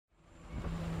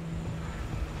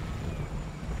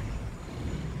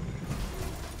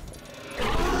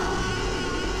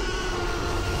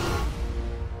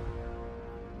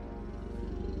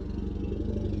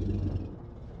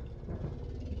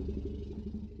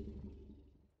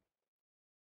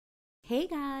Hey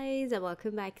guys, and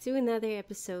welcome back to another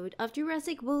episode of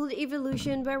Jurassic World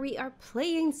Evolution, where we are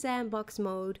playing Sandbox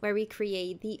mode, where we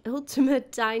create the ultimate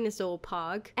dinosaur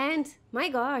park. And my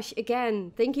gosh,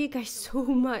 again, thank you guys so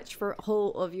much for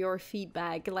all of your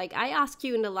feedback. Like, I asked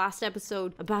you in the last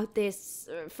episode about this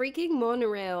freaking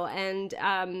monorail, and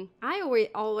I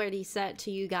already said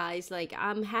to you guys, like,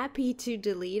 I'm happy to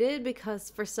delete it because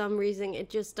for some reason it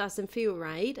just doesn't feel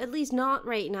right. At least not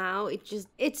right now.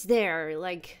 It's there,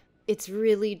 like, it's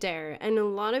really there. And a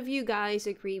lot of you guys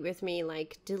agree with me,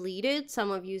 like, delete it.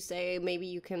 Some of you say maybe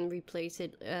you can replace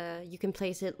it, you can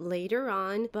place it later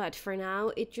on. But for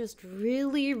now, it just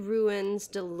really ruins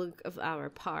the look of our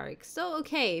park. So,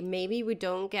 okay, maybe we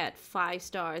don't get 5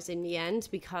 stars in the end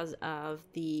because of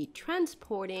the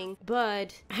transporting,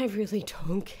 but I really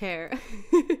don't care.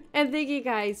 And thank you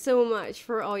guys so much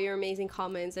for all your amazing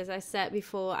comments. As I said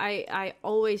before, I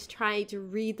always try to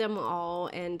read them all,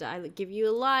 and I give you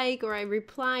a like, or I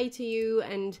reply to you,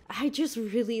 and I just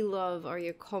really love all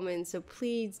your comments, so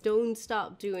please don't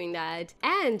stop doing that.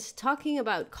 And talking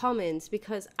about comments,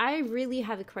 because I really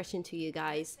have a question to you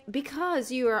guys,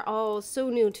 because you are all so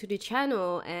new to the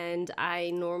channel, and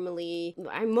I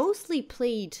mostly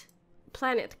played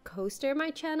Planet Coaster, my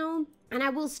channel, and I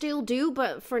will still do,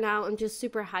 but for now I'm just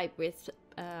super hyped with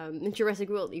Jurassic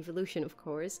World Evolution, of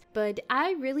course. But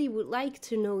I really would like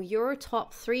to know your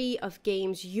top 3 of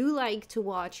games you like to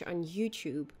watch on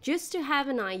YouTube, just to have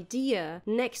an idea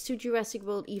next to Jurassic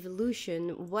World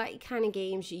Evolution what kind of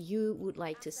games you would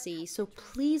like to see. So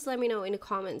please let me know in the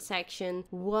comment section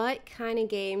what kind of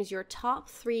games, your top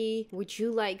 3 would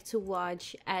you like to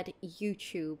watch at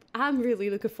YouTube. I'm really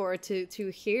looking forward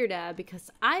to hear that, because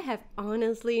I have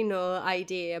honestly no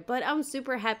idea, but I'm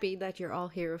super happy that you're all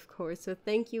here, of course. So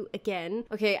thank you again.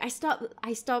 Okay, I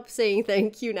stop saying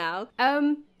thank you now.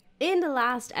 In the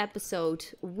last episode,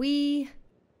 we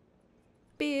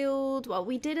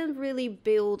didn't really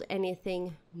build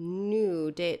anything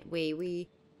new, did we? We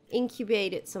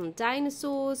incubated some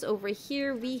dinosaurs. Over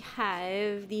here we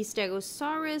have the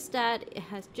Stegosaurus that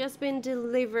has just been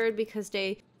delivered because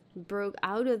they broke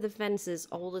out of the fences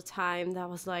all the time. That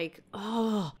was like,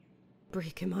 oh,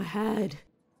 breaking my head.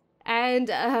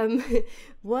 And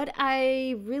what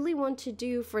I really want to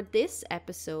do for this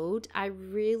episode, I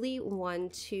really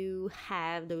want to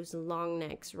have those long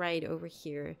necks right over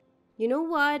here. You know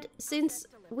what? Since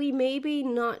we maybe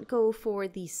not go for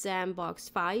the Sandbox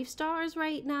 5 stars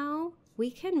right now, we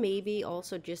can maybe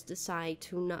also just decide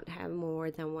to not have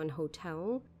more than one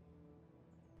hotel.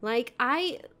 Like,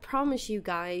 I promise you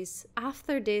guys,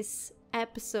 after this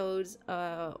episode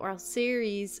or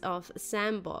series of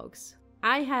Sandbox,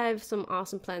 I have some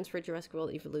awesome plans for Jurassic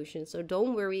World Evolution, so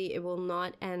don't worry, it will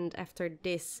not end after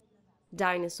this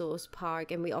dinosaurs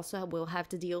park. And we also will have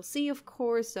the DLC, of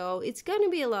course, so it's gonna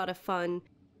be a lot of fun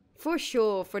for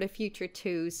sure for the future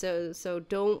too, so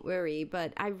don't worry.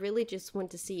 But I really just want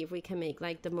to see if we can make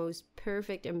like the most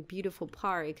perfect and beautiful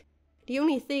park. The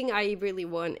only thing I really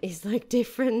want is like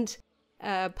different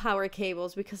power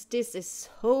cables, because this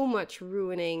is so much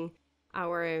ruining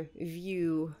our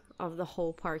view of the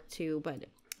whole park too, but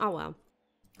oh well.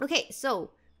 Okay,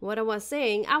 so what I was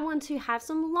saying, I want to have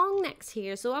some long necks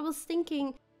here, so I was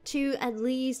thinking to at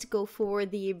least go for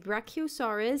the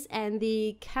Brachiosaurus and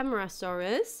the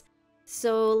Camarasaurus.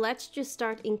 So let's just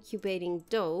start incubating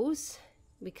those,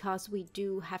 because we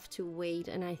do have to wait,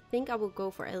 and I think I will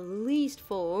go for at least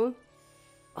 4.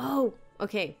 Oh,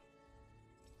 okay.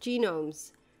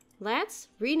 Genomes. Let's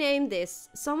rename this.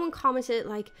 Someone commented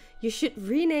like, you should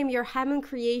rename your Hammond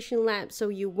Creation Lab so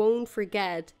you won't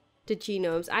forget the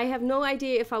genomes. I have no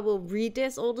idea if I will read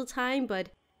this all the time, but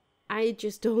I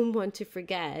just don't want to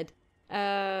forget.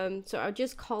 So I'll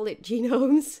just call it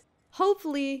genomes.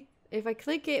 Hopefully, if I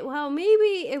click it, well,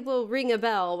 maybe it will ring a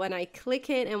bell when I click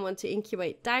it and want to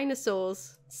incubate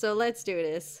dinosaurs. So let's do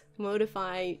this.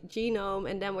 Modify genome,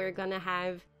 and then we're gonna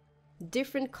have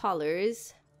different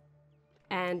colors.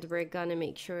 And we're gonna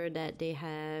make sure that they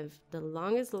have the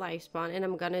longest lifespan. And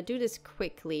I'm gonna do this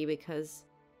quickly because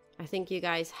I think you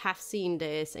guys have seen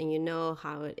this and you know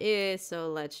how it is. So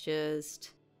let's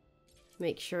just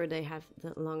make sure they have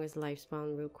the longest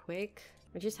lifespan real quick.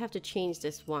 I just have to change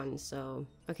this one. So,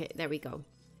 okay, there we go.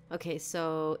 Okay,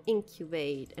 so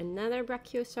incubate another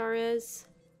Brachiosaurus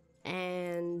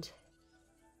and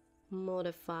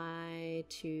modify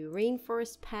to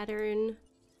rainforest pattern.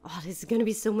 Oh, this is gonna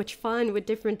be so much fun with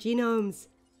different genomes.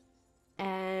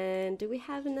 And do we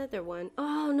have another one?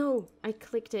 Oh no, I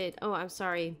clicked it. Oh, I'm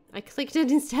sorry. I clicked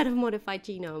it instead of modified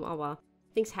genome. Oh well,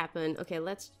 things happen. Okay,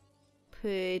 let's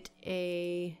put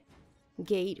a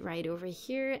gate right over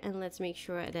here, and let's make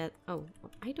sure that, oh,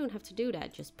 I don't have to do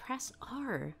that, just press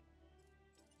R.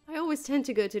 I always tend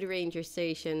to go to the ranger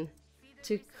station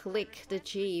to click the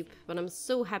jeep, but I'm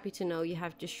so happy to know you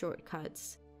have the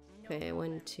shortcuts. Okay,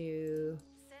 1, 2,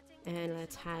 and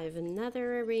let's have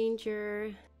another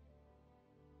ranger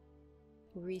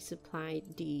resupply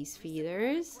these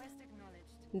feeders.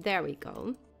 There we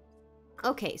go.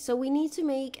 Okay, so we need to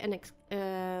make an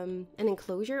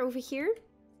enclosure over here.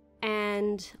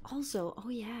 And also, oh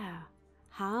yeah,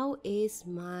 how is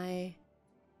my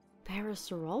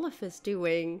Parasaurolophus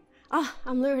doing? Ah,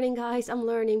 I'm learning, guys. I'm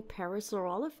learning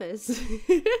Parasaurolophus.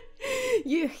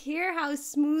 You hear how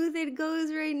smooth it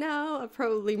goes right now? I'll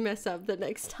probably mess up the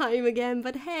next time again,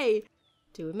 but hey,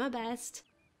 doing my best.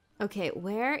 Okay,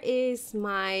 where is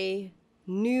my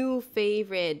new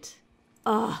favorite?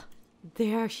 Ah,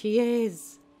 there she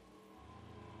is.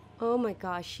 Oh my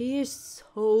gosh, she is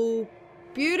so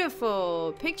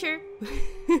beautiful. Picture.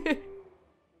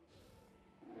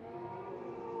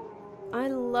 I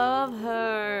love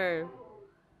her.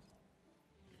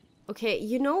 Okay,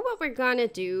 you know what we're gonna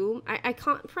do? I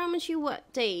can't promise you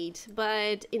what date,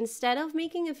 but instead of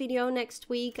making a video next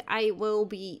week, I will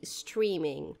be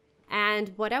streaming.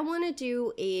 And what I want to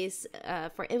do is,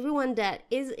 for everyone that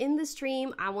is in the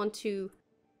stream, I want to,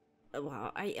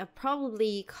 well, I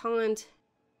probably can't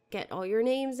get all your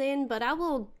names in, but I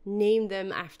will name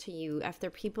them after you, after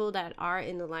people that are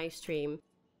in the live stream.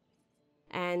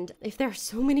 And if there are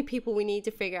so many people, we need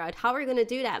to figure out how we're gonna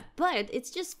do that. But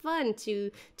it's just fun to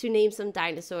name some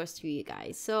dinosaurs to you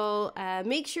guys. So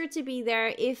make sure to be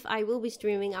there. If I will be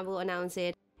streaming, I will announce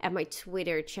it at my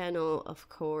Twitter channel, of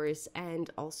course, and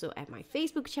also at my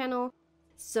Facebook channel.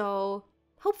 So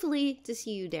hopefully to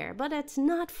see you there. But that's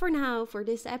not for now for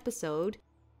this episode.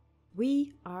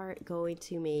 We are going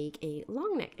to make a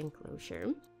long neck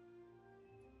enclosure.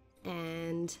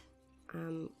 And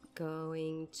I'm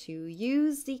going to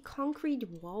use the concrete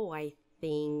wall, I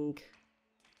think,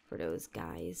 for those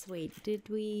guys. Wait, did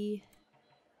we?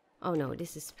 Oh no,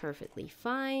 this is perfectly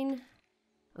fine.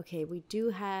 Okay, we do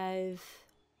have,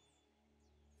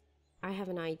 I have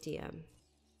an idea.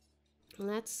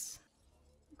 Let's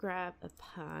grab a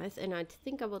path, and I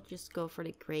think I will just go for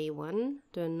the gray one,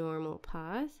 the normal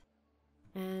path.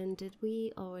 And did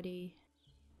we already,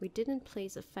 we didn't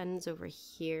place a fence over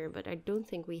here, but I don't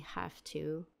think we have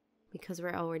to, because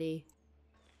we're already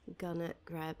gonna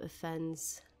grab a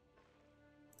fence.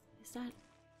 Is that?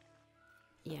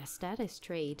 Yes, that is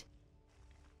straight.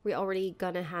 We're already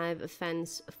gonna have a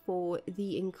fence for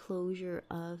the enclosure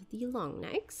of the long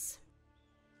necks.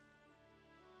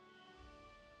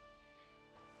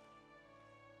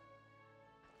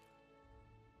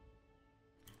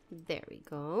 There we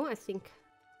go. I think,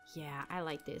 yeah, I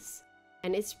like this.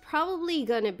 And it's probably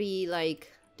gonna be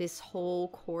like this whole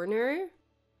corner.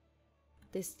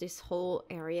 This whole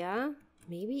area.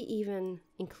 Maybe even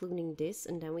including this,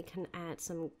 and then we can add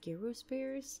some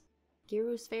gyrospheres.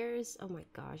 Gyrospheres? Oh my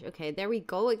gosh. Okay, there we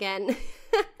go again.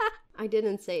 I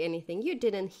didn't say anything. You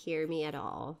didn't hear me at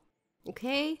all.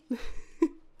 Okay?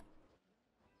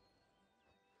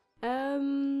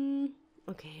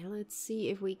 Okay, let's see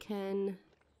if we can...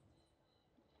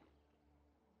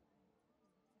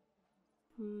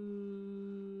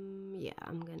 yeah,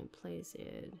 I'm gonna place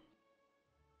it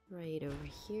right over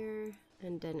here,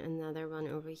 and then another one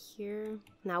over here.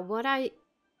 Now what I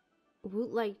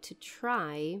would like to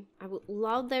try, I would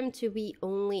love them to be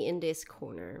only in this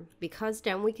corner, because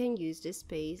then we can use this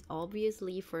space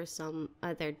obviously for some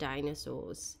other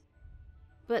dinosaurs.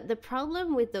 But the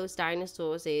problem with those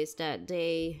dinosaurs is that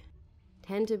they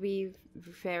tend to be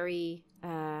very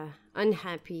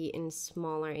unhappy in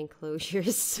smaller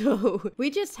enclosures, so we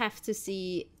just have to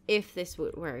see if this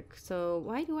would work. So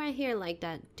why do I hear like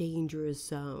that dangerous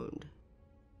sound?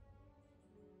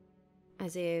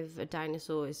 As if a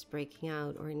dinosaur is breaking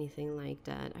out or anything like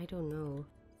that. I don't know.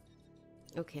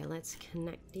 Okay, let's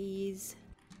connect these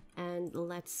and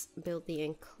let's build the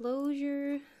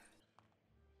enclosure.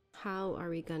 How are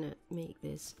we gonna make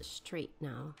this straight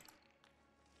now?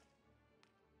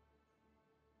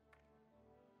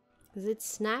 Because it's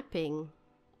snapping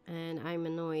and I'm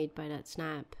annoyed by that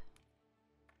snap.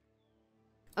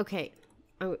 Okay,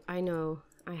 I know,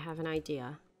 I have an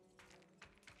idea.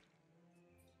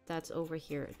 That's over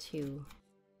here too.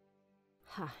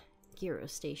 Ha, gyro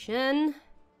station.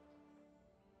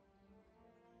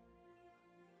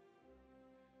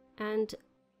 And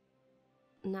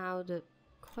now the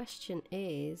question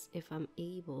is if I'm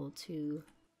able to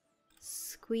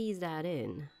squeeze that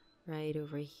in right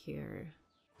over here.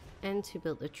 And to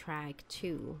build a track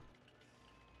too.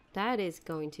 That is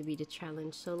going to be the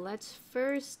challenge. So let's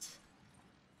first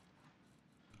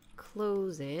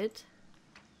close it.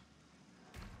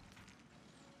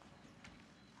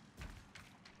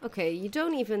 Okay, you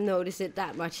don't even notice it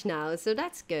that much now, so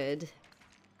that's good.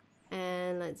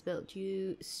 And let's build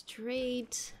you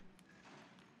straight.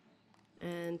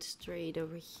 And straight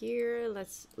over here.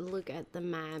 Let's look at the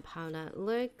map, how that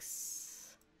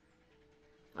looks.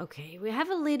 Okay, we have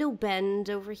a little bend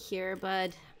over here,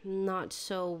 but not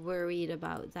so worried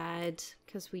about that,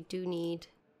 because we do need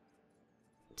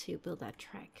to build that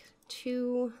track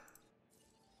too.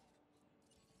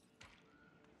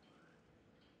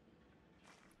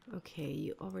 Okay,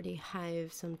 you already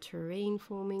have some terrain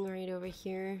forming right over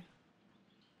here.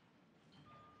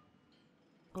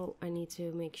 Oh, I need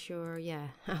to make sure. Yeah,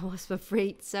 I was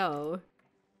afraid so.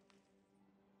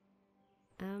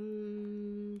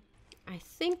 I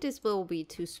think this will be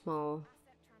too small.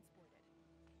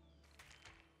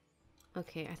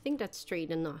 Okay, I think that's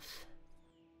straight enough.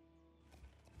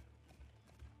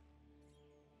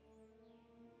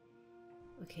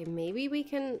 Okay, maybe we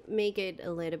can make it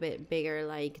a little bit bigger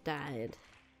like that.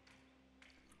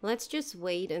 Let's just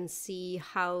wait and see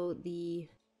how the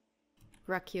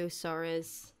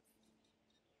Brachiosaurus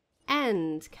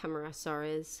and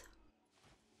Camarasaurus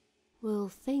will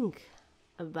think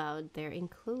about their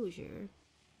enclosure.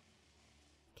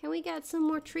 Can we get some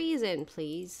more trees in,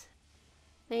 please?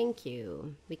 Thank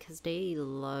you, because they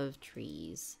love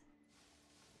trees.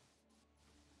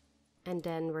 And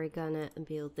then we're gonna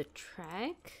build the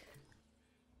track.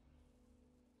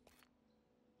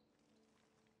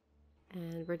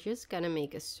 And we're just gonna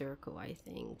make a circle, I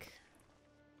think.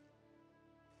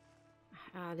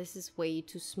 This is way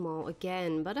too small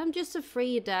again, but I'm just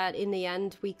afraid that in the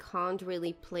end we can't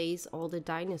really place all the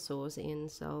dinosaurs in,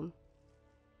 so...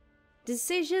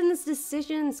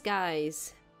 Decisions,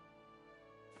 guys!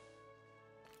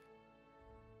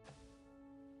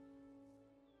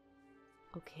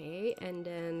 Okay, and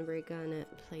then we're gonna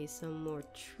place some more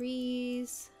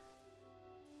trees.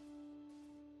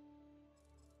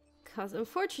 Because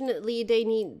unfortunately they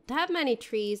need that many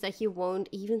trees that you won't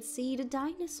even see the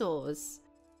dinosaurs.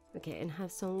 Okay, and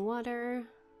have some water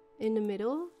in the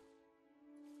middle.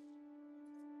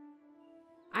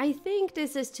 I think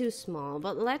this is too small,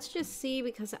 but let's just see,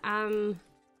 because I'm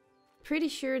pretty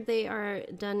sure they are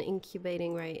done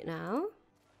incubating right now.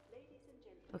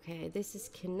 Okay, this is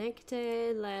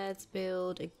connected. Let's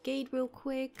build a gate real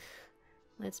quick.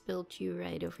 Let's build you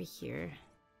right over here.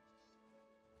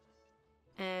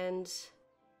 And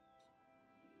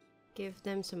give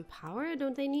them some power.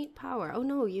 Don't they need power? Oh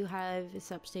no, you have a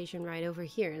substation right over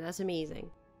here. That's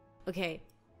amazing. Okay,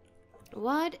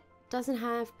 what doesn't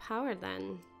have power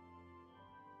then?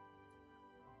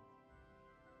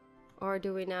 Or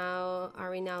are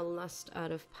we now lost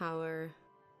out of power?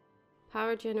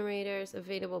 Power generators,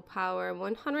 available power,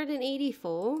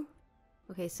 184.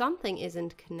 Okay, something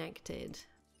isn't connected.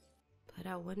 But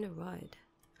I wonder what.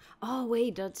 Oh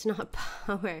wait, that's not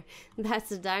power.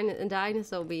 That's a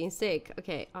dinosaur being sick.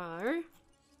 Okay, R.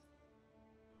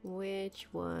 Which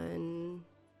one?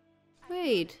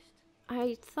 Wait,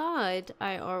 I thought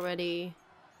I already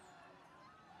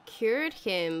cured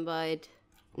him, but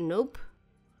nope.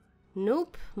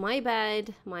 Nope, my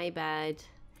bad, my bad.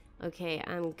 Okay,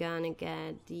 I'm gonna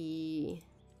get the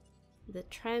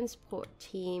transport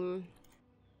team.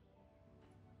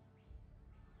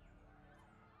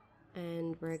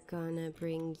 And we're gonna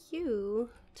bring you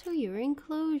to your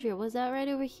enclosure. Was that right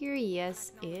over here?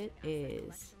 Yes, it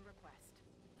is.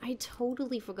 I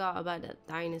totally forgot about that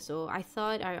dinosaur. I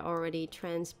thought I already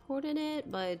transported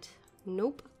it, but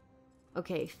nope.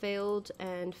 Okay, failed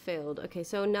and failed. Okay,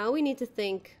 so now we need to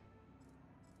think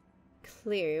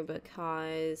clear,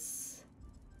 because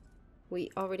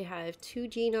we already have 2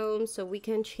 genomes, so we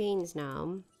can change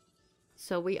now.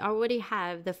 So we already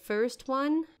have the first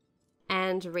one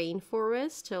and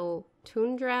rainforest, so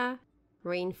tundra,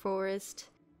 rainforest.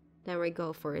 Then we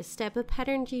go for a steppe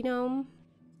pattern genome,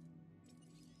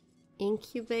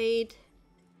 incubate,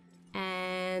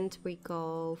 and we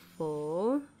go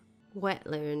for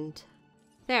wetland.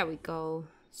 There we go.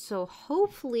 So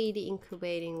hopefully the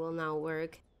incubating will now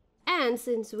work. And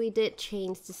since we did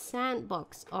change the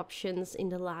sandbox options in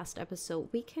the last episode,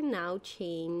 we can now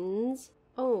change...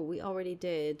 Oh, we already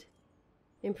did.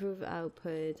 Improve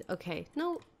output. Okay,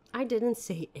 no, I didn't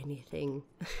say anything.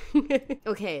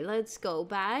 Okay, let's go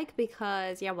back,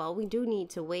 because, yeah, well, we do need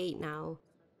to wait now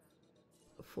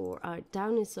for our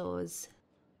dinosaurs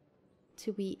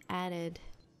to be added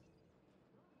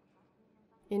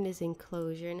in this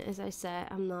enclosure. And as I said,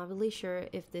 I'm not really sure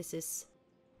if this is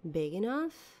big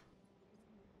enough.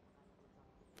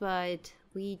 But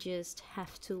we just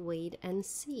have to wait and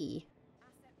see.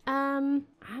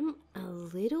 I'm a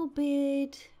little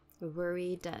bit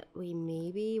worried that we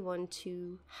maybe want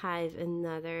to have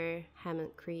another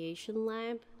Hammond creation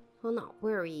lab. Well, not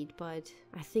worried, but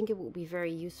I think it would be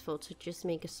very useful to just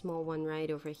make a small one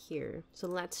right over here. So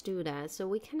let's do that. So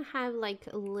we can have like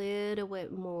a little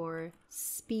bit more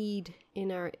speed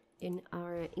in our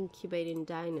incubating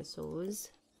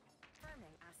dinosaurs.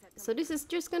 So this is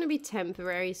just gonna be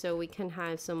temporary, so we can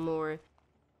have some more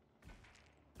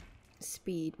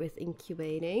speed with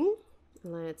incubating.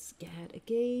 Let's get a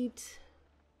gate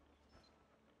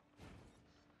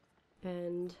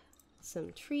and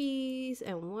some trees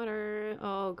and water.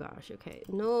 Oh gosh, okay,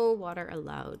 no water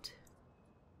allowed.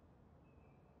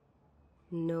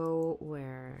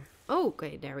 Nowhere. Oh,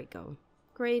 okay, there we go.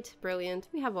 Great, brilliant.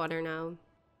 We have water now.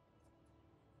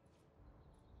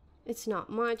 It's not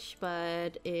much,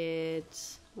 but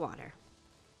it's water.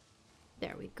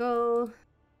 There we go.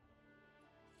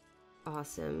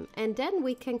 Awesome. And then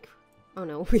we can... Oh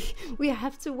no, we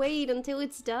have to wait until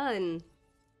it's done.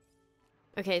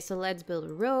 Okay, so let's build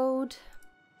a road.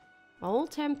 All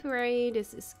temporary.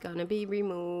 This is gonna be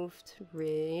removed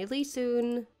really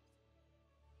soon.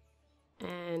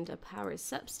 And a power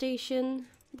substation.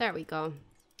 There we go.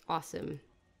 Awesome.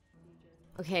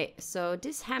 Okay, so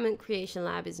this Hammond creation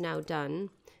lab is now done.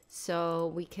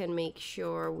 So we can make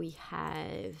sure we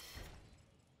have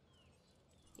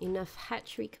enough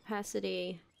hatchery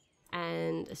capacity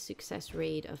and a success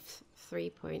rate of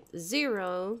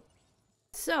 3.0.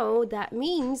 So that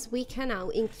means we can now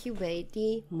incubate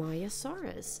the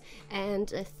Maiasaurus. And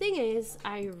the thing is,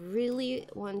 I really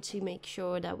want to make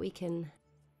sure that we can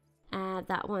add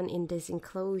that one in this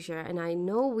enclosure. And I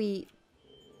know we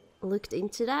looked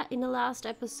into that in the last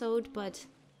episode, but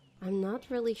I'm not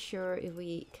really sure if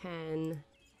we can...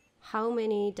 How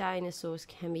many dinosaurs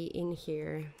can be in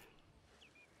here?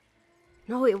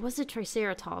 No, it was a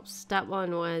Triceratops. That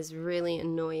one was really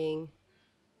annoying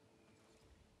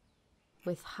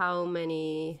with how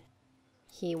many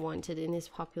he wanted in his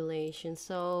population.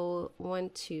 So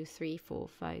 1, 2, 3, 4,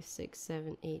 5, 6,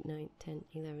 7, 8, 9, 10,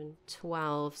 11,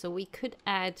 12. So we could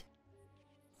add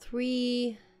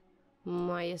 3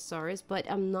 Maiasaurus, but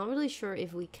I'm not really sure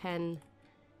if we can,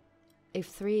 if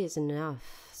 3 is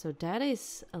enough. So that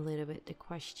is a little bit the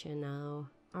question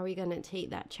now. Are we gonna take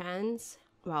that chance?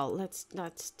 Well, let's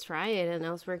try it, and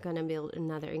else we're gonna build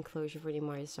another enclosure for the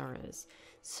Maiasaurus.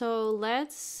 So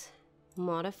let's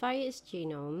modify its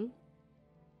genome.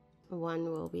 One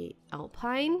will be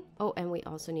alpine. Oh, and we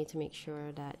also need to make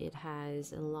sure that it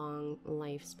has a long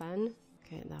lifespan.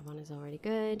 Okay, that one is already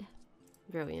good.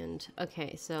 Brilliant.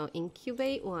 Okay, so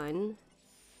incubate 1,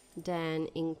 then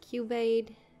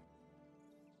incubate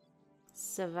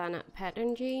Savannah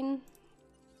pattern gene,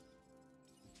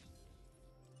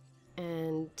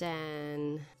 and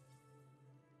then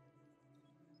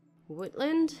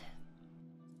woodland.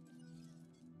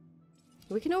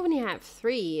 We can only have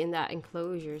 3 in that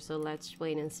enclosure, so let's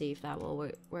wait and see if that will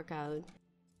work out.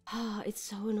 Oh, it's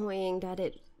so annoying that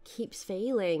it keeps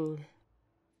failing.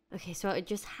 Okay, so it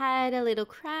just had a little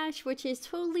crash, which is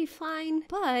totally fine,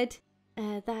 but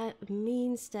that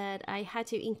means that I had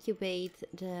to incubate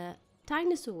the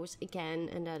dinosaurs again,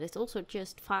 and that is also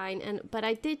just fine. But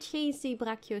I did change the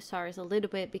Brachiosaurus a little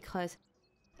bit because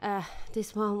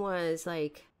this one was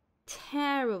like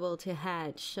terrible to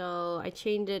hatch, so I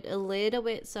changed it a little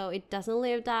bit so it doesn't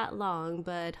live that long,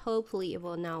 but hopefully it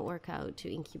will now work out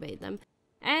to incubate them.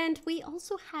 And we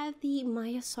also have the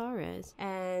Maiasaurus,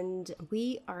 and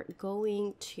we are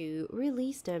going to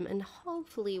release them, and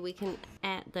hopefully we can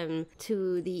add them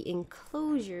to the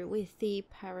enclosure with the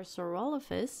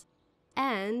Parasaurolophus.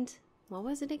 And what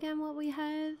was it again, what we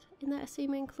have in that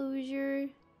same enclosure?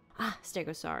 Ah,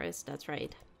 Stegosaurus, that's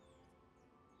right.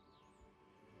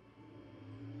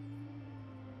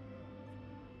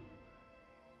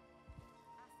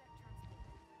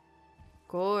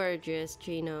 Gorgeous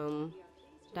genome.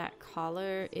 That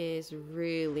color is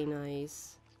really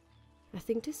nice. I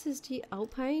think this is the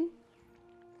alpine.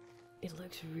 It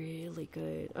looks really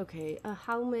good. Okay,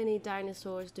 how many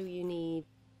dinosaurs do you need?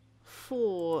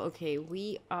 4. Okay,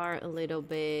 we are a little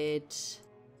bit...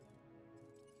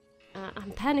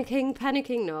 I'm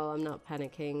panicking. No, I'm not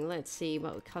panicking. Let's see,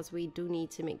 but because we do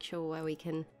need to make sure where we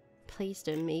can place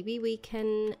them. Maybe we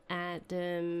can add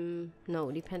them... No,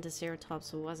 the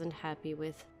Pentaceratops wasn't happy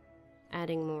with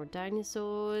adding more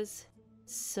dinosaurs,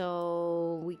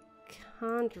 so we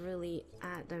can't really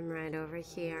add them right over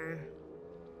here.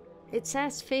 It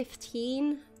says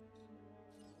 15,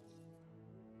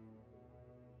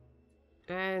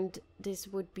 and this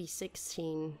would be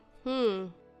 16.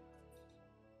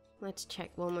 Let's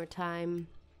check one more time.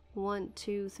 1,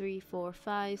 2, 3, 4,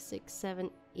 5, 6, 7,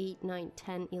 8, 9,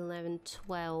 10, 11,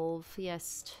 12.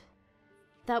 Yes.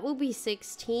 That will be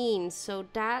 16. So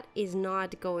that is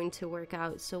not going to work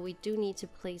out. So we do need to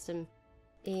place them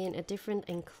in a different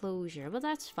enclosure. But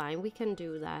that's fine. We can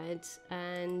do that.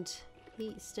 And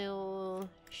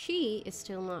she is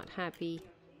still not happy.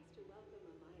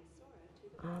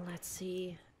 Oh, let's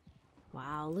see.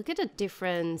 Wow, look at the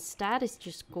difference. That is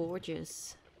just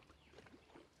gorgeous.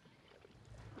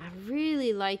 I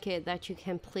really like it that you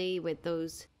can play with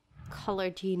those color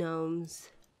genomes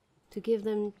to give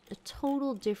them a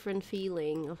total different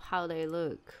feeling of how they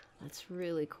look. That's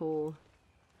really cool.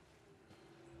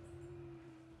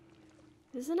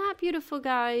 Isn't that beautiful,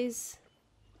 guys?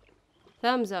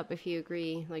 Thumbs up if you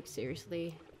agree. Like,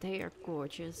 seriously, they are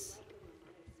gorgeous.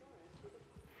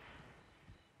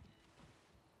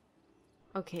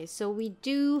 Okay, so we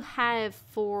do have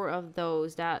 4 of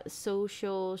those. That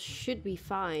social should be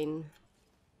fine.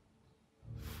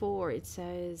 4, it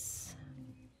says.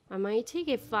 I might take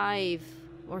it 5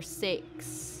 or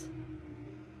 6.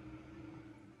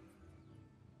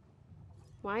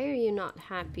 Why are you not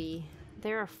happy?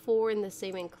 There are 4 in the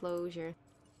same enclosure.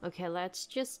 Okay, let's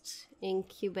just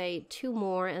incubate 2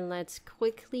 more and let's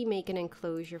quickly make an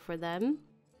enclosure for them.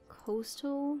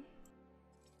 Coastal.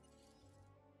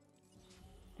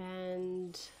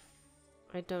 And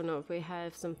I don't know if we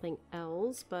have something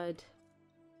else, but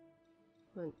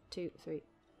 1, 2, 3.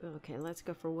 Okay, let's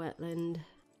go for wetland.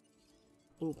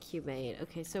 Incubate.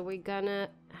 Okay, so we're gonna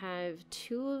have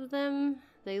 2 of them.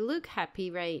 They look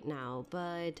happy right now,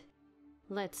 but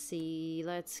let's see.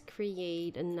 Let's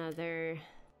create another.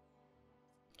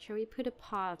 Shall we put a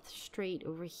path straight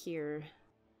over here?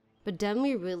 But then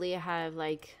we really have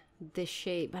like this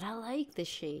shape, but I like the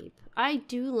shape. I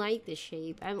do like the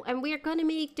shape, and we're gonna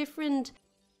make different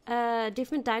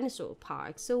dinosaur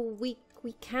parks, so we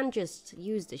can just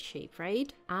use the shape,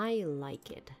 right? I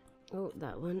like it. Oh,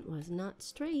 that one was not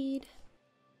straight.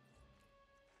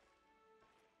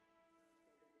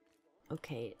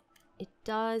 Okay, it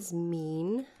does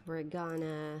mean we're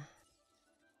gonna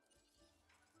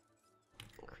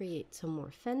create some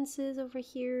more fences over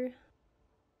here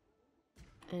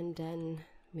and then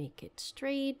make it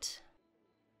straight.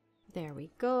 There we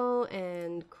go.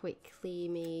 And quickly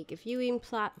make a viewing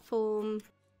platform.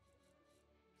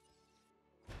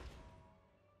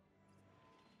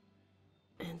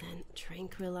 And then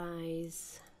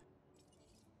tranquilize.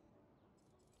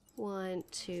 1,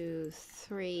 2,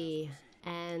 3.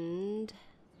 And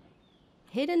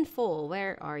hidden fall,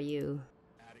 where are you?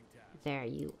 There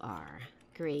you are.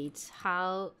 Great.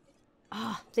 How?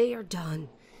 Ah, they are done.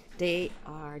 They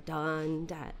are done.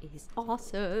 That is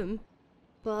awesome.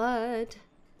 But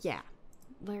yeah,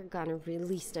 we're gonna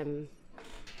release them.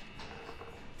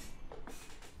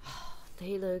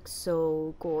 They look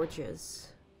so gorgeous.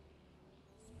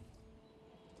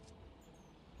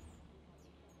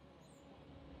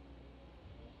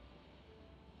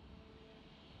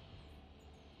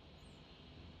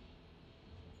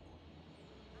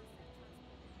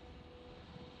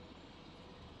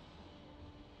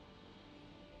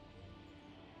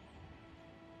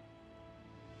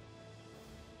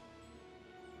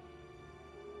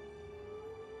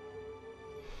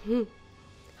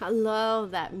 I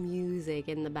love that music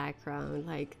in the background.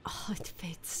 Like, oh, it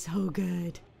fits so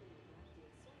good.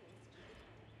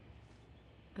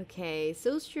 Okay,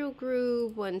 social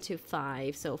group 1 to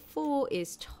 5. So 4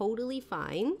 is totally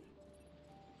fine.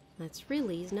 Let's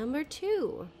release number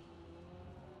 2.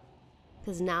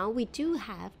 Because now we do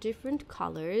have different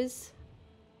colors.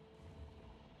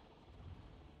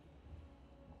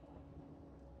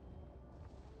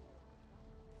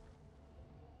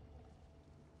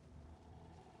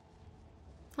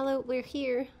 Hello, we're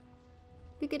here.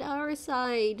 Look at our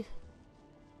side.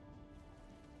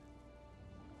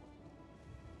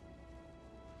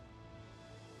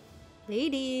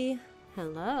 Lady,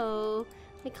 hello.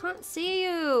 I can't see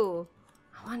you.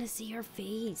 I want to see your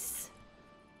face.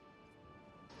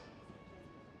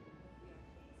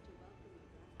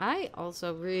 I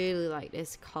also really like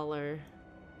this color.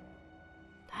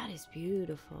 That is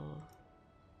beautiful.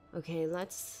 Okay,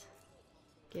 let's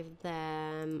give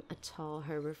them a tall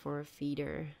herbivore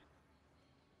feeder.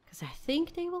 Because I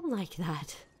think they will like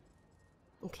that.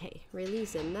 Okay,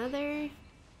 release another.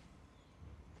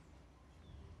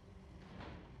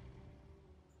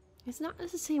 It's not the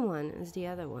same one as the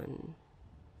other one.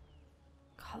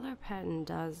 Color pattern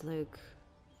does look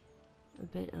a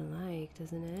bit alike,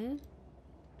 doesn't it?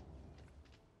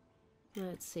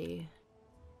 Let's see.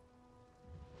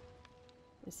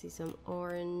 I see some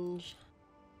orange.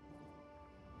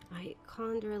 I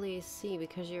can't really see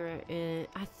because you're in...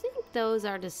 I think those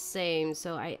are the same,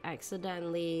 so I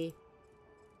accidentally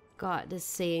got the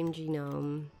same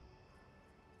genome.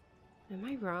 Am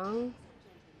I wrong?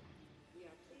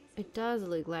 It does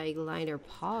look like lighter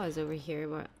paws over here,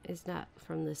 but is that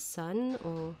from the sun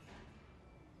or...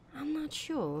 I'm not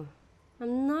sure.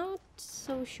 I'm not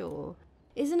so sure.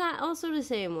 Isn't that also the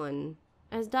same one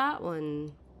as that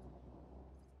one?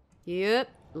 Yep,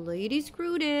 lady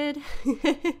screwed it.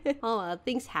 Oh well,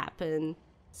 things happen.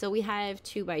 So we have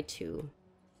 2 by 2.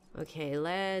 Okay,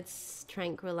 let's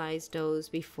tranquilize those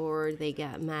before they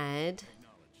get mad.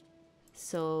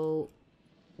 So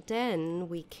then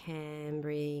we can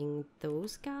bring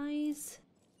those guys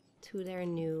to their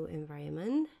new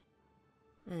environment.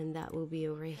 And that will be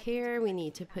over here. We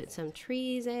need to put some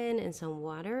trees in and some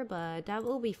water, but that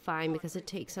will be fine because it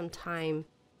takes some time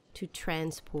to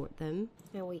transport them.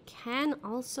 And we can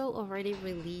also already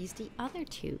release the other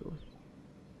 2.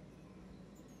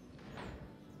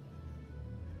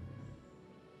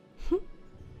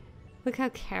 Look how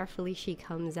carefully she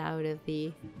comes out of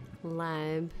the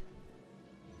lab.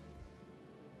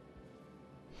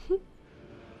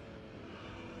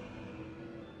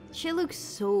 She looks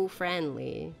so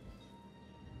friendly.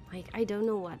 Like, I don't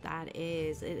know what that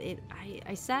is.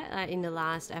 I said that in the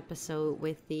last episode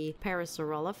with the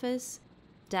Parasaurolophus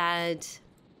that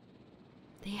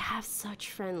they have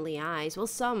such friendly eyes. Well,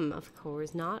 some, of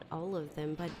course, not all of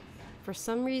them, but for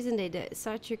some reason they did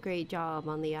such a great job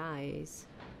on the eyes.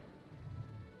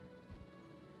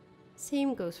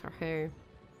 Same goes for her.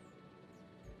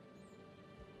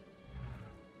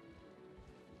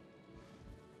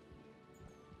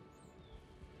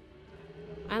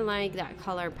 I like that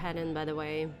color pattern, by the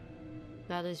way.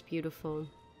 That is beautiful.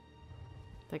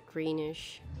 The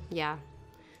greenish. Yeah,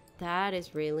 that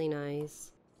is really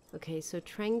nice. Okay, so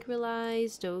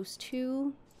tranquilize those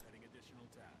 2.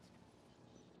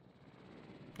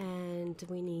 And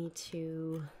we need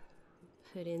to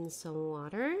put in some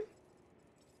water.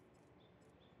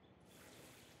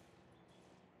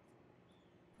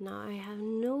 Now I have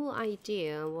no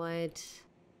idea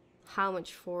how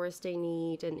much forest they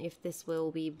need and if this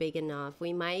will be big enough.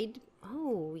 We might...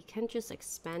 Oh, we can just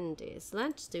expand this.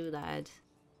 Let's do that.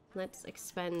 Let's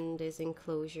expand this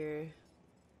enclosure.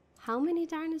 How many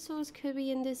dinosaurs could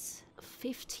be in this?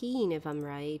 15 if I'm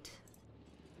right.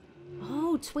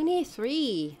 Oh,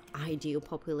 23. Ideal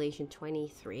population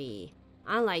 23.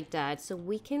 I like that. So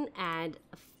we can add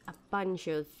a bunch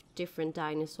of different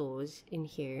dinosaurs in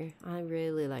here. I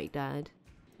really like that.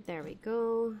 There we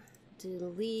go.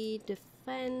 Delete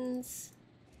defense.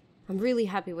 I'm really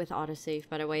happy with autosave,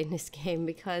 by the way, in this game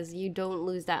because you don't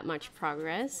lose that much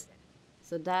progress.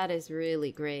 So that is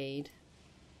really great.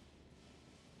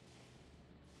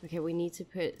 Okay, we need to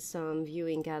put some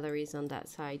viewing galleries on that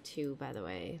side too, by the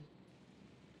way.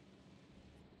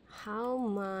 How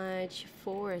much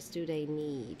forest do they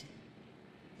need?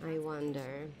 I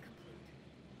wonder.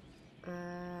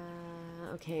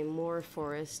 Okay, more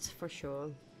forest for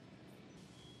sure.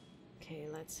 Okay,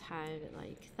 let's have it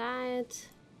like that.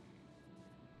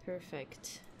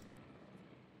 Perfect.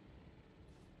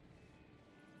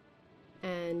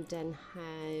 And then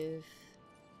have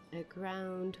a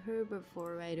ground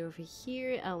herbivore right over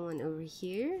here and one over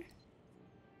here.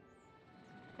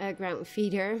 A ground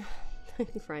feeder.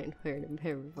 Right,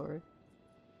 herbivore.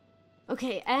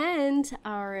 Okay, and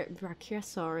our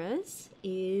Brachiosaurus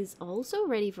is also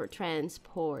ready for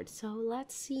transport. So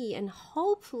let's see, and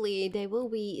hopefully they will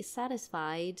be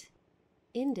satisfied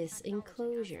in this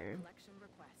enclosure.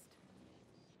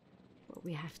 Well,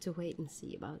 we have to wait and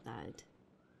see about that.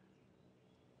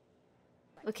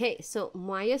 Okay, so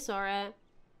Maiasaura,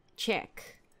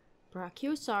 check.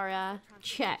 Brachiosaura,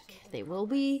 check. They will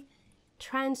be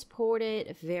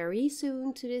transported very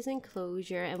soon to this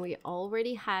enclosure, and we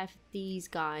already have these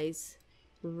guys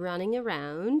running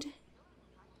around,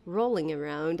 rolling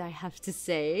around, I have to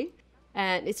say.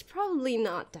 And it's probably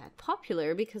not that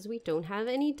popular because we don't have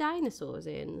any dinosaurs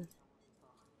in.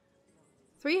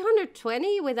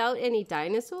 320 without any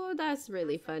dinosaur? That's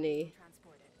really funny.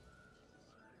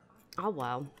 Oh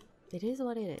well, it is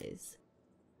what it is.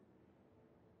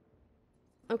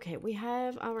 Okay, we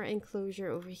have our enclosure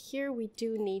over here. We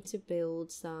do need to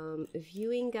build some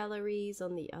viewing galleries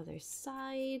on the other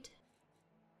side.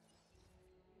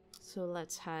 So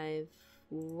let's have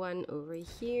one over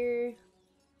here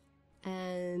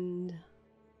and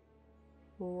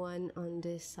one on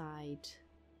this side.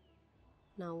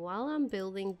 Now while I'm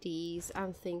building these,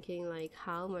 I'm thinking like,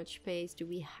 how much space do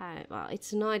we have? Well,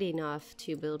 it's not enough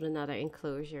to build another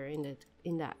enclosure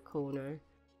in that corner.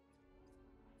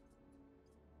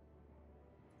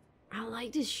 I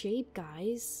like this shape,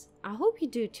 guys. I hope you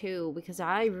do too, because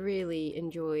I really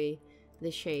enjoy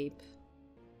the shape.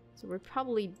 So we're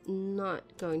probably not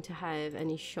going to have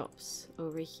any shops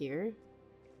over here.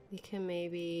 We can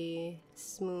maybe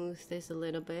smooth this a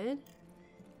little bit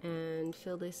and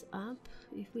fill this up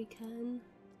if we can.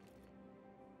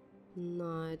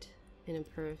 Not in a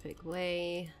perfect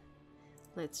way.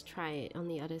 Let's try it on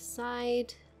the other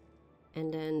side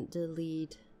and then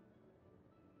delete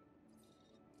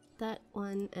that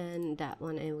one,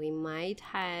 and we might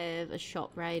have a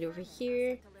shop right over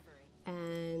here.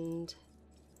 And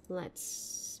let's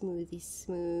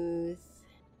smooth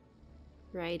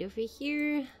right over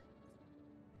here.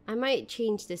 I might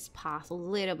change this path a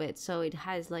little bit so it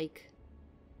has like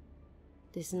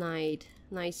this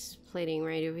nice plating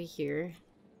right over here.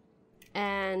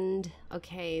 And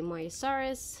okay,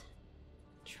 Maiasaurus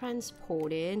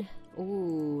transported.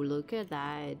 Ooh, look at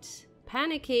that.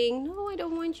 Panicking. No, I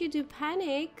don't want you to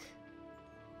panic.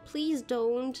 Please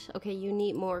don't. Okay, you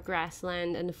need more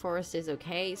grassland and the forest is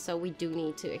okay, so we do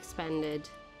need to expand it.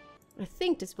 I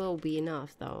think this will be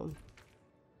enough though.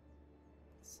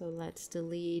 So let's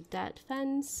delete that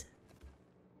fence.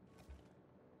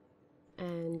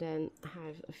 And then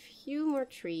have a few more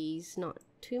trees, not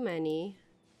too many.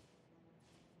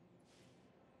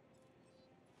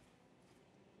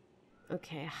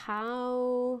 Okay,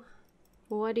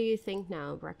 what do you think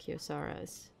now,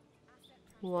 Brachiosaurus?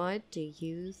 What do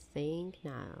you think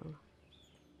now?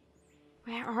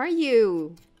 Where are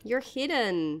you? You're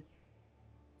hidden.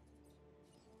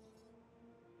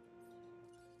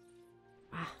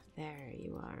 Ah, there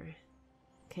you are.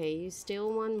 Okay, you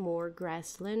still want more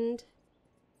grassland?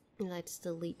 Let's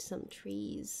delete some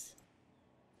trees.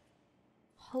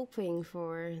 Hoping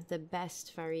for the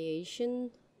best variation.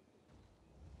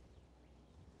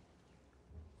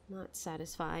 Not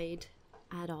satisfied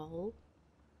at all.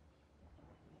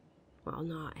 Well,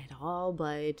 not at all,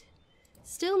 but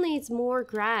still needs more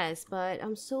grass. But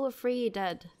I'm so afraid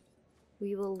that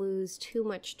we will lose too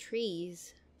much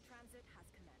trees. Transit has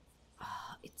commenced.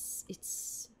 Oh,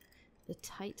 it's the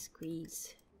tight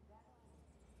squeeze.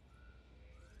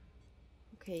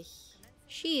 Okay,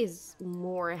 she is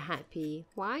more happy.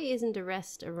 Why isn't the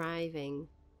rest arriving?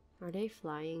 Are they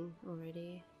flying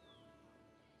already?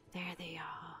 There they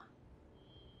are.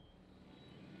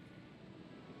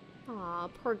 Aw,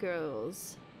 poor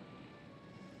girls.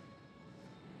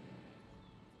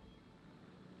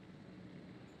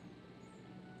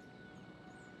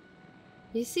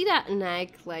 You see that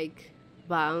neck like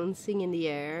bouncing in the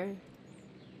air?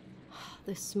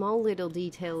 The small little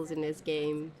details in this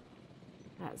game.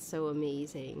 That's so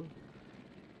amazing.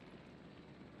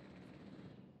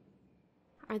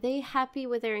 Are they happy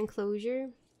with their enclosure?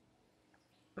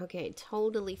 Okay,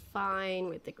 totally fine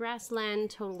with the grassland,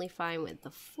 totally fine with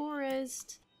the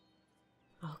forest.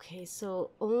 Okay,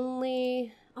 so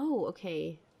only... Oh,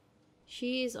 okay.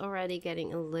 She's already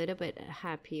getting a little bit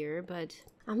happier, but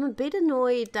I'm a bit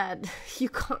annoyed that you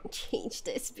can't change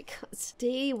this because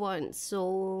they want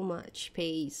so much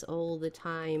space all the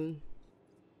time.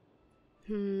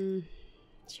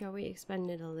 Shall we expand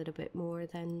it a little bit more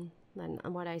than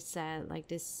what I said, like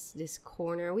this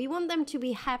corner? We want them to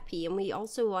be happy, and we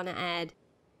also want to add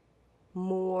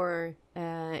more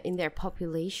in their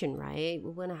population, right?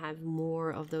 We want to have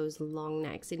more of those long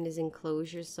necks in this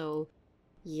enclosure. So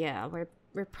yeah,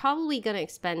 we're probably gonna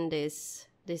expand this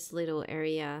little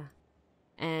area,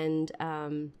 and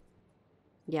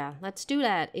yeah, let's do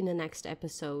that in the next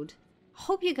episode.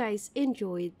 Hope you guys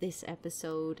enjoyed this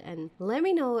episode, and let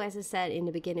me know, as I said in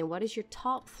the beginning, what is your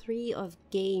top 3 of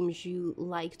games you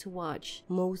like to watch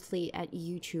mostly at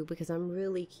YouTube, because I'm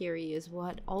really curious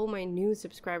what all my new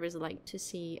subscribers like to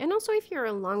see. And also, if you're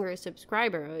a longer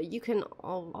subscriber, you can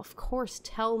of course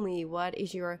tell me what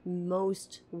is your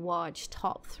most watched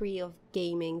top 3 of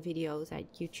gaming videos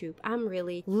at YouTube. I'm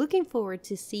really looking forward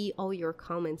to see all your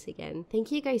comments again.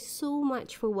 Thank you guys so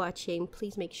much for watching.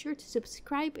 Please make sure to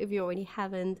subscribe if you already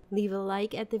haven't. Leave a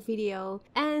like at the video,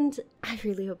 and I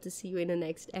really hope to see you in the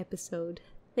next episode.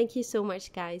 Thank you so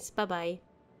much, guys. Bye bye.